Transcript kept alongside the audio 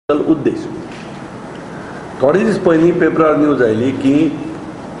उद्देश थोडे दीस पयलीं पेपरार न्यूज आयली की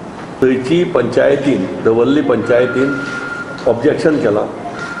थंयची पंचायतीन दवर्ली पंचायतीन ऑब्जेक्शन केलां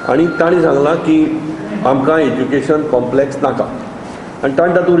आनी तांणी सांगलां की आमकां एज्युकेशन कॉम्प्लेक्स नाका आनी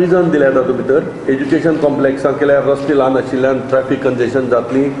ताणें तातूंत रिजन दिलें तातूंत भितर एज्युकेशन कॉम्प्लेक्साक केल्यार रस्ते ल्हान आशिल्ल्यान ट्रॅफिक कंजेशन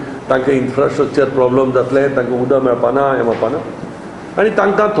जातली, तांकां इन्फ्रास्ट्रक्चर प्रॉब्लम जातले, तांकां उदक मेळपाना हें मेळपाना आनी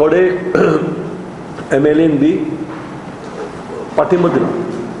तांकां थोडे MLAन बी पाठिंबो दिलो.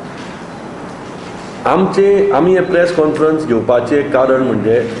 आमी हे प्रेस कॉन्फरन्स घेवपाचें कारण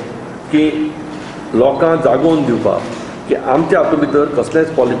म्हणजे की लोकांक जागोवन दिवपाक की आमच्या हातूंत भितर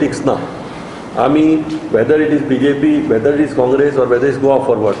कसलेंच पॉलिटिक्स ना. आमी whether it is BJP, whether it is Congress or weather is Goa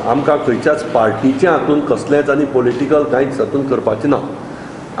forward, आमकां खंयच्याच पार्टीच्या हातूंत कसलेंच आनी पॉलिटिकल कांयच हातूंत करपाचें ना.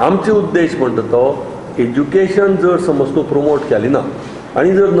 आमचे उद्देश म्हणटा तो एज्युकेशन जर समज तूं प्रमोट केली ना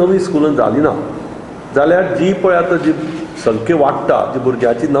आनी जर नवीं स्कुलां जाली ना जाल्यार जी पळय आतां जी संख्या वाडटा, जी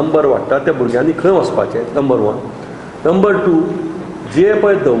भुरग्याची नंबर वाडटा, त्या भुरग्यांनी खंय वचपाचें, नंबर 1. नंबर 2, जे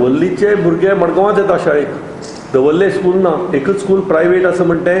पळय दवर्लीचे भुरगे मडगांवांत येता शाळेक, दवर्ले स्कूल ना, एकच स्कूल प्रायवेट आसा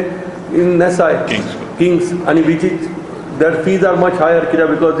म्हणटा तें इन नेसाय किंग्स आनी which is that fees R much higher कित्याक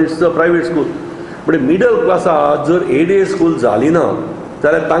because it's a private school. म्हणजे मिडल क्लासाक जर एडेड स्कूल जाली ना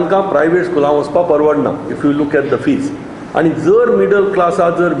जाल्यार तांकां प्रायवेट स्कुलां वचपाक परवडना if you look at the fees. आनी जर मिडल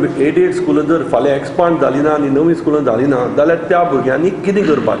क्लासाक जर एडेड स्कुलां जर फाल्यां एक्सपांड जाली ना आनी नवीं स्कुलां जाली ना जाल्यार त्या भुरग्यांनी कितें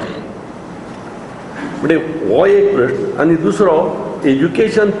करपाचें म्हणजे हो एक प्रश्न. आनी दुसरो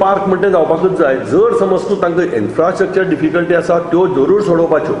एज्युकेशन पार्क म्हणटा जावपाकूच जाय. जर समज तूं तांकां इन्फ्रास्ट्रक्चर डिफिकल्टी आसा त्यो जरूर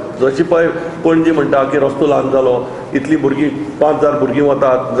सोडोवपाच्यो. जशी पळय पणजी म्हणटा की रस्तो ल्हान जालो, इतलीं भुरगीं 5000 भुरगीं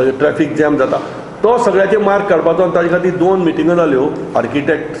वतात, ट्रॅफिक जॅम जाता, तो सगळ्याचे मार्क काडपाचो. आनी ताजे खातीर 2 मिटिंगो जाल्यो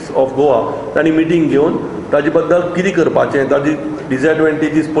आर्किटेक्ट्स ऑफ गोवा, तांणी मिटींग घेवन ताजे बद्दल कितें करपाचें, ताजी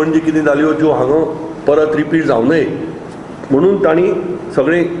डिसएडवांटेजीस पणजी कितें जाल्यो ज्यो हांगा परत रिपीट जावं न्हय म्हणून तांणी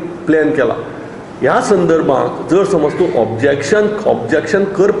सगळें प्लॅन केलां. ह्या संदर्भांत जर समज तूं ऑब्जेक्शन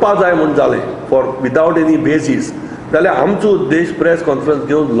करपा जाय म्हूण जालें फॉर विदावट एनी बेसीस जाल्यार आमचो उद्देश प्रेस कॉन्फरन्स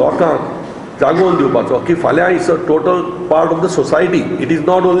घेवन लोकांक जागोवन दिवपाचो की फाल्यां it's a total part of the society, it is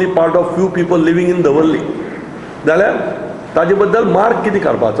not only part of few people living in Davorlim. जाल्यार ताजे बद्दल मार्क कितें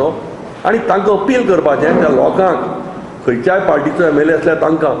काडपाचो आनी तांकां अपील करपाचें त्या लोकांक, खंयच्याय पार्टीचो MLA आसल्यार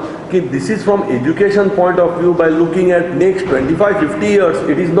तांकां, की this is from education point of view bye looking at next 25-50 years.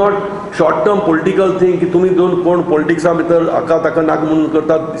 It is not short term political thing की तुमी दोन कोण पॉलिटिक्सा भितर हाका ताका नाका म्हणून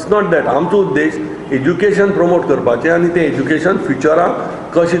करतात. It's not that. आमचो उद्देश एज्युकेशन प्रमोट करपाचें आनी तें एज्युकेशन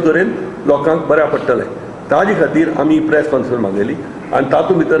फ्युचराक कशें तरेन लोकांक बऱ्या पडटलें ताजे खातीर आमी प्रेस कॉन्फरन्स मागयली. आनी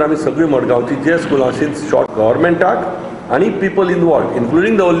तातूंत भितर आमी सगळीं मडगांवची जे स्कुलां आशिल्लीं शॉर्ट गव्हर्मेंटाक आनी people involve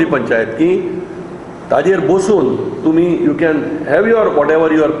including Davorlim panchayat की ताजेर बसून तुमी you can have your what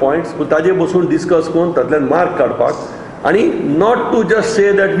ever your points, पूण ताजेर बसून डिस्कस करून तातूंतल्यान मार्क काडपाक आनी not to just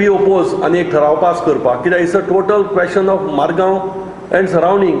say that we oppose आनी एक ठराव पास करपाक. कित्याक it's a total question of Margao end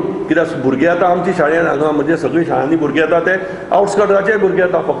surrounding. कित्याक भुरगे आतां आमची शाळेंत हांगा म्हणजे सगळीं शाळांनी भुरगे येता ते आउटस्कर्टाचे भुरगे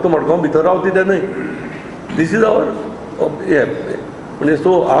येता, फक्त मडगांव भितर रावती ते न्हय. दीस इज आवर हे म्हणजे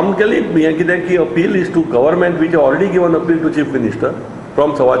सो आमगेली हें कितें की appeal is to government which already given appeal to chief minister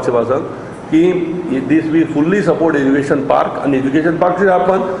from समाज सेवासन की दीस we fully support education park आनी एज्युकेशन पार्क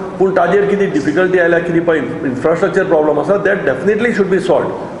हाडपान. पूण ताजेर कितें डिफिकल्टी आयल्या कितें पळय इन्फ्रास्ट्रक्चर प्रॉब्लम आसा that definitely should be solve.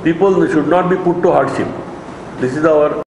 People should not be put to हार्डशीप. This is our